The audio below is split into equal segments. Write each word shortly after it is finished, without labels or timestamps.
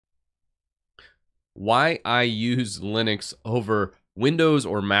why I use Linux over Windows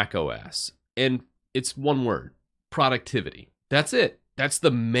or macOS. And it's one word: productivity. That's it. That's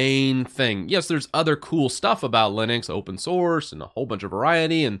the main thing. Yes, there's other cool stuff about Linux, open source, and a whole bunch of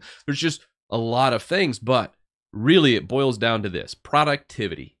variety, and there's just a lot of things, but really it boils down to this: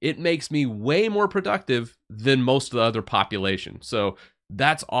 productivity. It makes me way more productive than most of the other population. So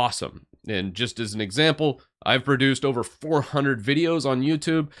that's awesome. And just as an example, I've produced over 400 videos on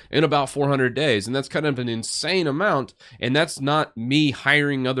YouTube in about 400 days. And that's kind of an insane amount. And that's not me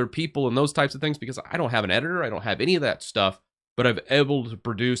hiring other people and those types of things, because I don't have an editor. I don't have any of that stuff, but I've able to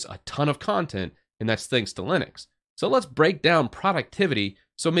produce a ton of content. And that's thanks to Linux. So let's break down productivity.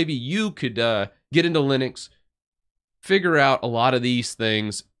 So maybe you could get into Linux, figure out a lot of these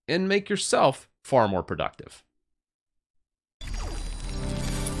things, and make yourself far more productive.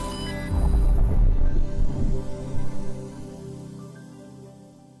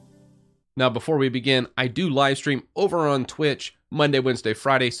 Now, before we begin, I do live stream over on Twitch Monday, Wednesday,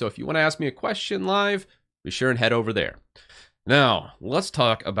 Friday. So if you want to ask me a question live, be sure and head over there. Now, let's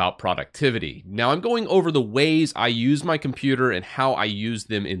talk about productivity. Now, I'm going over the ways I use my computer and how I use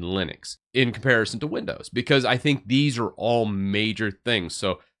them in Linux in comparison to Windows, because I think these are all major things.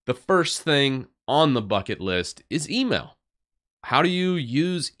 So the first thing on the bucket list is email. How do you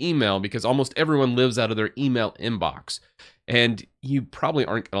use email? Because almost everyone lives out of their email inbox. And you probably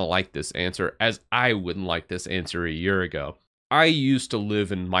aren't going to like this answer, as I wouldn't like this answer a year ago. I used to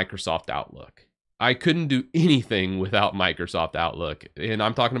live in Microsoft Outlook. I couldn't do anything without Microsoft Outlook. And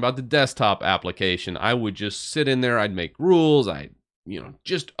I'm talking about the desktop application. I would just sit in there. I'd make rules.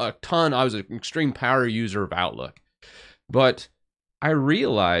 Just a ton. I was an extreme power user of Outlook. But I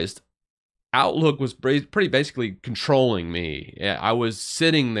realized Outlook was pretty basically controlling me. I was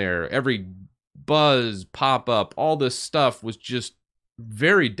sitting there, every buzz, pop up, all this stuff was just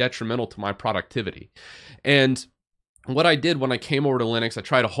very detrimental to my productivity. And what I did when I came over to Linux, I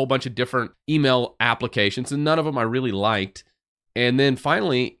tried a whole bunch of different email applications, and none of them I really liked. And then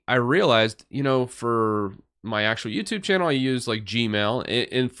finally, I realized, for my actual YouTube channel, I use like Gmail,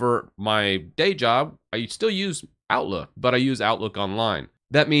 and for my day job, I still use Outlook, but I use Outlook Online.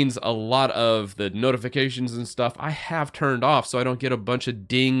 That means a lot of the notifications and stuff I have turned off, so I don't get a bunch of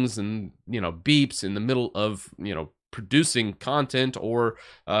dings and beeps in the middle of producing content or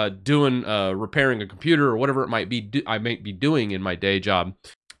repairing a computer or whatever it might be I might be doing in my day job.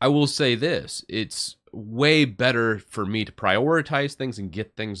 I will say this: it's way better for me to prioritize things and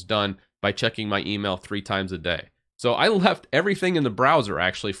get things done by checking my email 3 times a day. So I left everything in the browser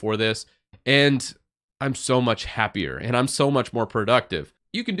actually for this, and I'm so much happier and I'm so much more productive.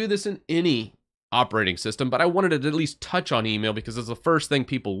 You can do this in any operating system, but I wanted to at least touch on email because it's the first thing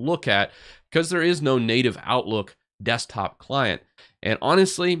people look at, because there is no native Outlook desktop client. And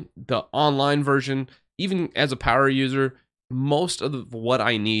honestly, the online version, even as a power user, most of what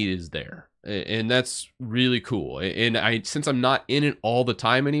I need is there. And that's really cool. And since I'm not in it all the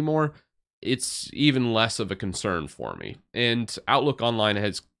time anymore, it's even less of a concern for me. And Outlook Online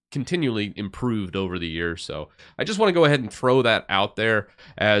has continually improved over the years. So I just want to go ahead and throw that out there,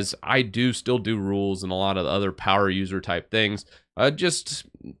 as I do still do rules and a lot of other power user type things. I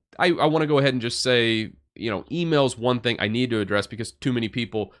want to go ahead and just say, email's one thing I need to address, because too many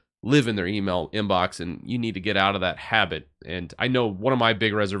people live in their email inbox, and you need to get out of that habit. And I know one of my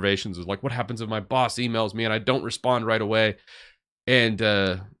big reservations is like, what happens if my boss emails me and I don't respond right away? And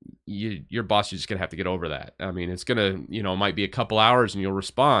your boss, you're just gonna have to get over that. I mean, it's gonna, it might be a couple hours and you'll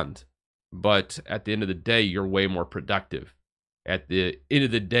respond, but at the end of the day, you're way more productive. At the end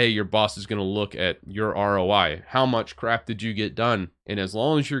of the day, your boss is gonna look at your ROI. How much crap did you get done? And as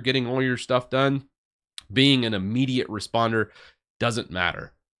long as you're getting all your stuff done, being an immediate responder doesn't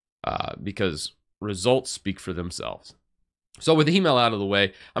matter, because results speak for themselves. So with email out of the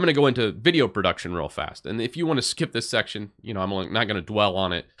way, I'm going to go into video production real fast. And if you want to skip this section, I'm not going to dwell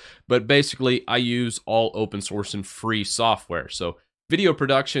on it. But basically, I use all open source and free software. So video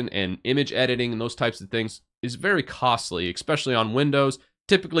production and image editing and those types of things is very costly, especially on Windows.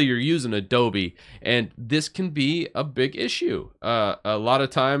 Typically, you're using Adobe, and this can be a big issue. A lot of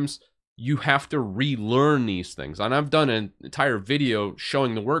times, you have to relearn these things. And I've done an entire video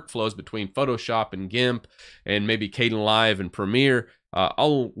showing the workflows between Photoshop and GIMP and maybe Kdenlive and Premiere.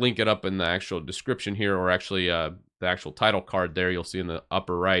 I'll link it up in the actual description here, or actually the actual title card there you'll see in the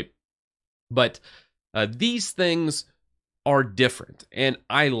upper right. But these things are different, and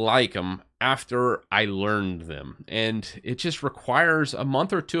I like them after I learned them. And it just requires a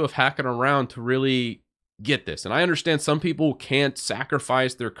month or two of hacking around to really get this. And I understand some people can't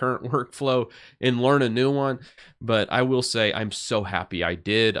sacrifice their current workflow and learn a new one, but I will say I'm so happy I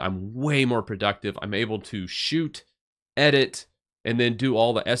did. I'm way more productive. I'm able to shoot, edit, and then do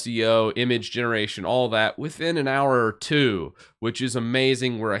all the SEO, image generation, all that within an hour or two, which is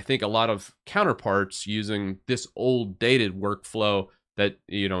amazing, where I think a lot of counterparts using this old dated workflow that,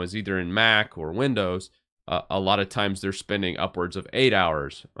 you know, is either in Mac or Windows, a lot of times they're spending upwards of 8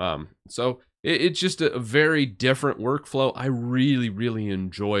 hours. So it's just a very different workflow. I really, really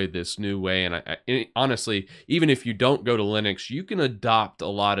enjoy this new way. And honestly, even if you don't go to Linux, you can adopt a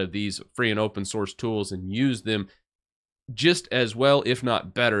lot of these free and open source tools and use them just as well, if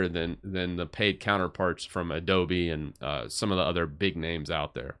not better, than the paid counterparts from Adobe and some of the other big names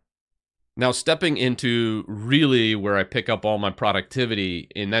out there. Now, stepping into really where I pick up all my productivity,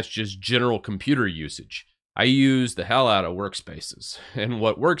 and that's just general computer usage. I use the hell out of workspaces. And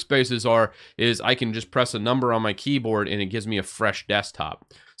what workspaces are is I can just press a number on my keyboard and it gives me a fresh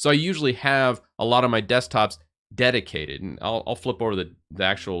desktop. So I usually have a lot of my desktops dedicated, and I'll flip over the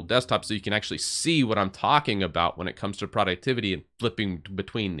actual desktop so you can actually see what I'm talking about when it comes to productivity and flipping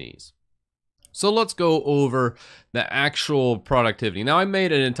between these. So let's go over the actual productivity. Now, I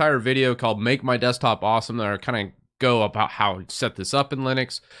made an entire video called Make My Desktop Awesome that I kind of go about how to set this up in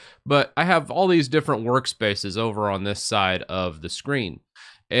Linux, but I have all these different workspaces over on this side of the screen.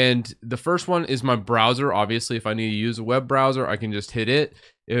 And the first one is my browser. Obviously, if I need to use a web browser, I can just hit it.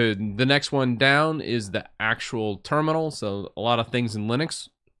 The next one down is the actual terminal. So a lot of things in Linux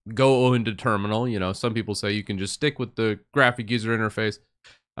go into terminal. You know, some people say you can just stick with the graphic user interface,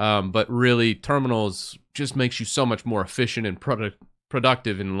 but really terminals just makes you so much more efficient and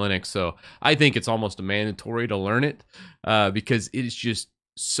productive in Linux. So I think it's almost a mandatory to learn it because it is just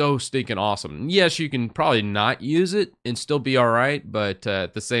so stinking awesome. Yes, you can probably not use it and still be all right, but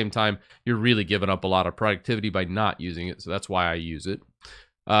at the same time, you're really giving up a lot of productivity by not using it. So that's why I use it.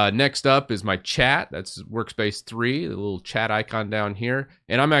 Next up is my chat. That's workspace 3, the little chat icon down here.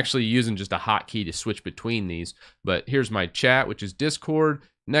 And I'm actually using just a hotkey to switch between these. But here's my chat, which is Discord.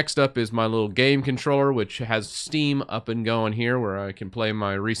 Next up is my little game controller, which has Steam up and going here, where I can play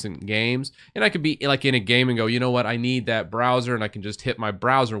my recent games. And I could be like in a game and go, you know what, I need that browser, and I can just hit my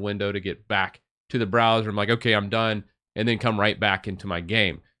browser window to get back to the browser. I'm like, okay, I'm done, and then come right back into my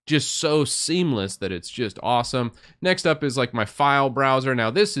game. Just so seamless that it's just awesome. Next up is like my file browser.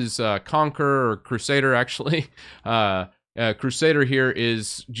 Now this is Conquer or Crusader actually. Crusader here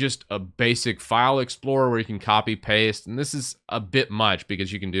is just a basic file explorer where you can copy paste, and this is a bit much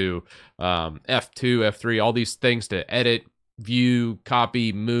because you can do F2, F3, all these things to edit, view,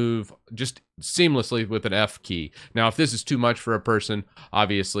 copy, move, just seamlessly with an F key. Now, if this is too much for a person,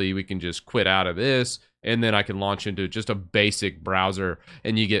 obviously we can just quit out of this, and then I can launch into just a basic browser,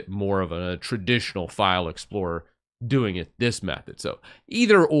 and you get more of a traditional file explorer doing it this method. So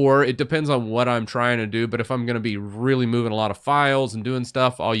either or, it depends on what I'm trying to do, but if I'm going to be really moving a lot of files and doing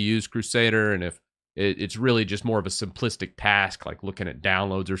stuff, I'll use Crusader, and if it's really just more of a simplistic task, like looking at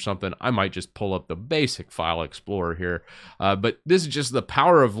downloads or something, I might just pull up the basic file explorer here. But this is just the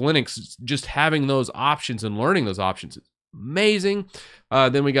power of Linux, just having those options and learning those options. It's amazing.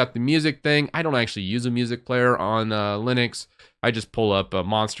 Then we got the music thing. I don't actually use a music player on Linux. I just pull up a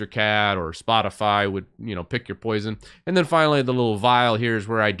Monster Cat or Spotify, would, you know, pick your poison. And then finally, the little vial here is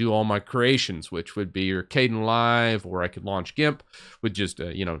where I do all my creations, which would be your Kdenlive, or I could launch GIMP with just,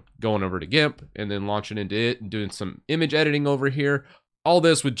 you know, going over to GIMP and then launching into it and doing some image editing over here. All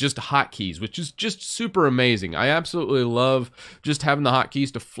this with just hotkeys, which is just super amazing. I absolutely love just having the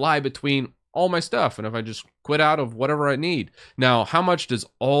hotkeys to fly between all my stuff, and if I just quit out of whatever I need. Now, how much does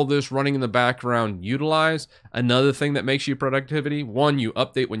all this running in the background utilize? Another thing that makes you productivity, one, you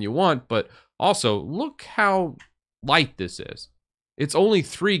update when you want, but also look how light this is. It's only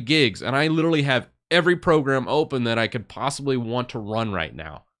 3 gigs, and I literally have every program open that I could possibly want to run right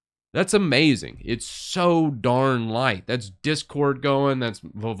now. That's amazing. It's so darn light. That's Discord going, that's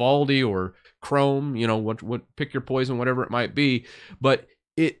Vivaldi or Chrome, you know, what pick your poison, whatever it might be, but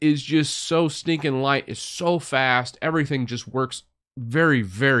it is just so stinking light. It's so fast. Everything just works very,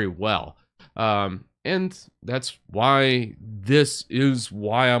 very well. And that's why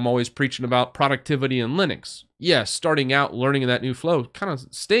I'm always preaching about productivity in Linux. Yes, starting out learning that new flow kind of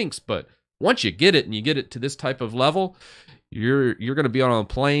stinks, but once you get it and you get it to this type of level, you're going to be on a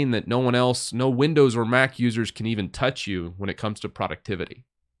plane that no one else, no Windows or Mac users can even touch you when it comes to productivity.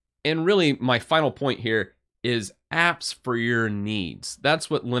 And really, my final point here is apps for your needs. That's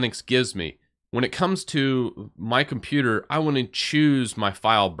what Linux gives me. When it comes to my computer, I want to choose my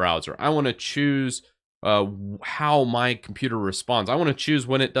file browser. I want to choose how my computer responds. I want to choose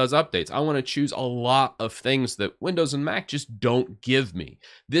when it does updates. I want to choose a lot of things that Windows and Mac just don't give me.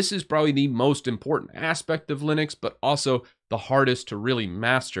 This is probably the most important aspect of Linux, but also the hardest to really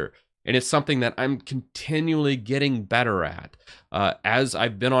master. And it's something that I'm continually getting better at. As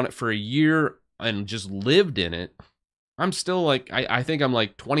I've been on it for a year and just lived in it, I'm still like, I think I'm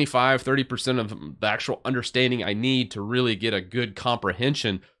like 25, 30% of the actual understanding I need to really get a good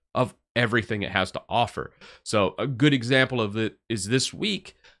comprehension of everything it has to offer. So a good example of it is this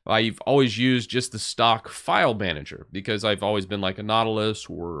week. I've always used just the stock file manager because I've always been like a Nautilus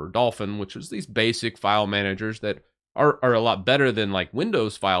or Dolphin, which is these basic file managers that are a lot better than like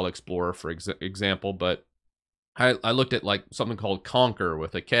Windows File Explorer, for example. But I looked at like something called Conquer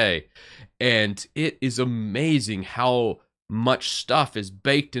with a K, and it is amazing how much stuff is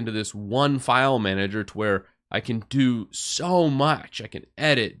baked into this one file manager to where I can do so much. I can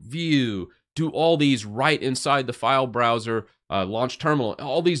edit, view, do all these right inside the file browser, launch terminal,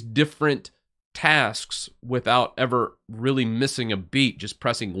 all these different tasks without ever really missing a beat, just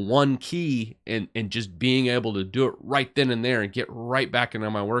pressing one key and just being able to do it right then and there and get right back into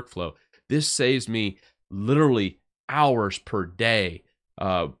my workflow. This saves me literally hours per day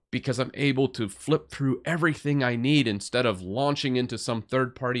because I'm able to flip through everything I need instead of launching into some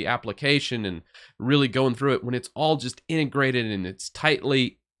third-party application and really going through it when it's all just integrated and it's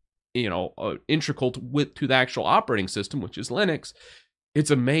tightly, integral to the actual operating system, which is Linux.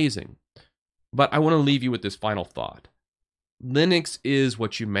 It's amazing. But I want to leave you with this final thought. Linux is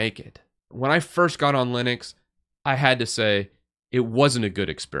what you make it. When I first got on Linux, I had to say it wasn't a good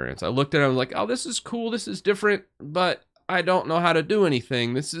experience. I looked at it, I was like, oh, this is cool, this is different, but I don't know how to do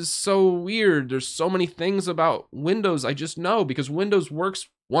anything. This is so weird. There's so many things about Windows I just know because Windows works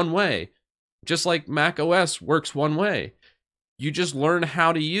one way, just like macOS works one way. You just learn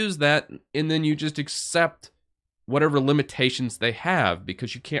how to use that, and then you just accept whatever limitations they have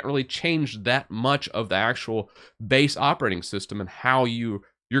because you can't really change that much of the actual base operating system and how your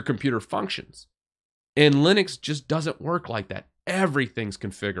computer functions. And Linux just doesn't work like that. Everything's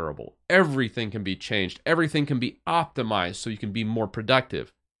configurable. Everything can be changed. Everything can be optimized so you can be more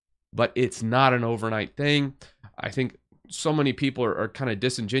productive. But it's not an overnight thing. I think so many people are kind of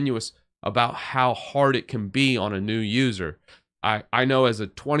disingenuous about how hard it can be on a new user. I know as a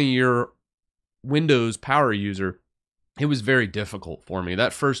 20-year Windows power user, it was very difficult for me.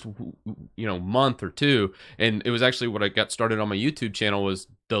 That first, month or two, and it was actually what I got started on my YouTube channel was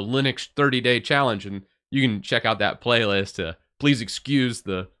the Linux 30-day challenge, and you can check out that playlist. Please excuse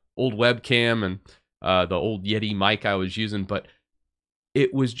the old webcam and the old Yeti mic I was using, but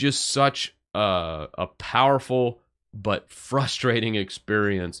it was just such a powerful but frustrating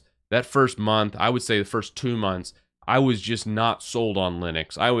experience. That first month, I would say the first 2 months, I was just not sold on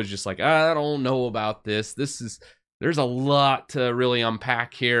Linux. I was just like, I don't know about this. There's a lot to really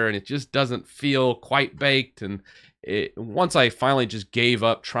unpack here, and it just doesn't feel quite baked. And once I finally just gave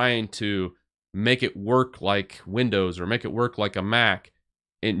up trying to make it work like Windows or make it work like a Mac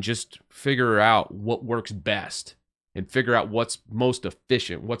and just figure out what works best and figure out what's most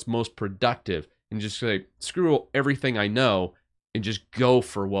efficient, what's most productive, and just say, screw everything I know and just go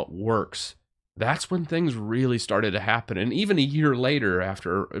for what works. That's when things really started to happen. And even a year later,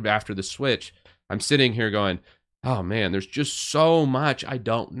 after the switch, I'm sitting here going, oh man, there's just so much I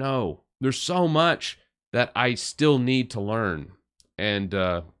don't know. There's so much that I still need to learn. And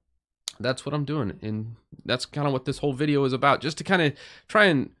that's what I'm doing. And that's kind of what this whole video is about, just to kind of try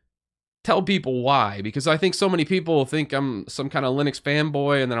and tell people why. Because I think so many people think I'm some kind of Linux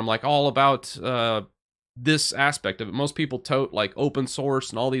fanboy, and then I'm like all about this aspect of it. Most people tote like open source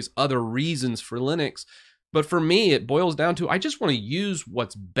and all these other reasons for Linux. But for me, it boils down to I just want to use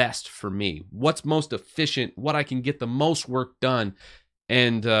what's best for me, what's most efficient, what I can get the most work done.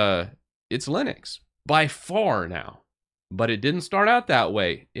 And it's Linux by far now. But it didn't start out that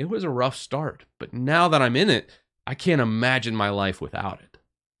way. It was a rough start. But now that I'm in it, I can't imagine my life without it.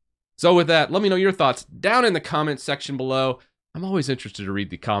 So with that, let me know your thoughts down in the comments section below. I'm always interested to read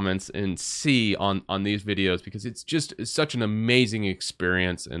the comments and see on these videos because it's such an amazing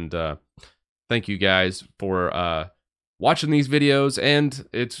experience. And thank you guys for watching these videos. And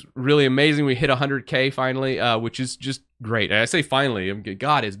it's really amazing. We hit 100K finally, which is just great. And I say finally,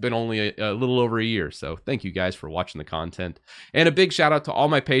 God, it's been only a little over a year. So thank you guys for watching the content. And a big shout out to all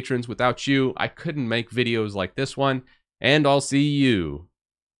my patrons. Without you, I couldn't make videos like this one. And I'll see you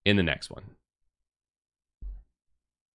in the next one.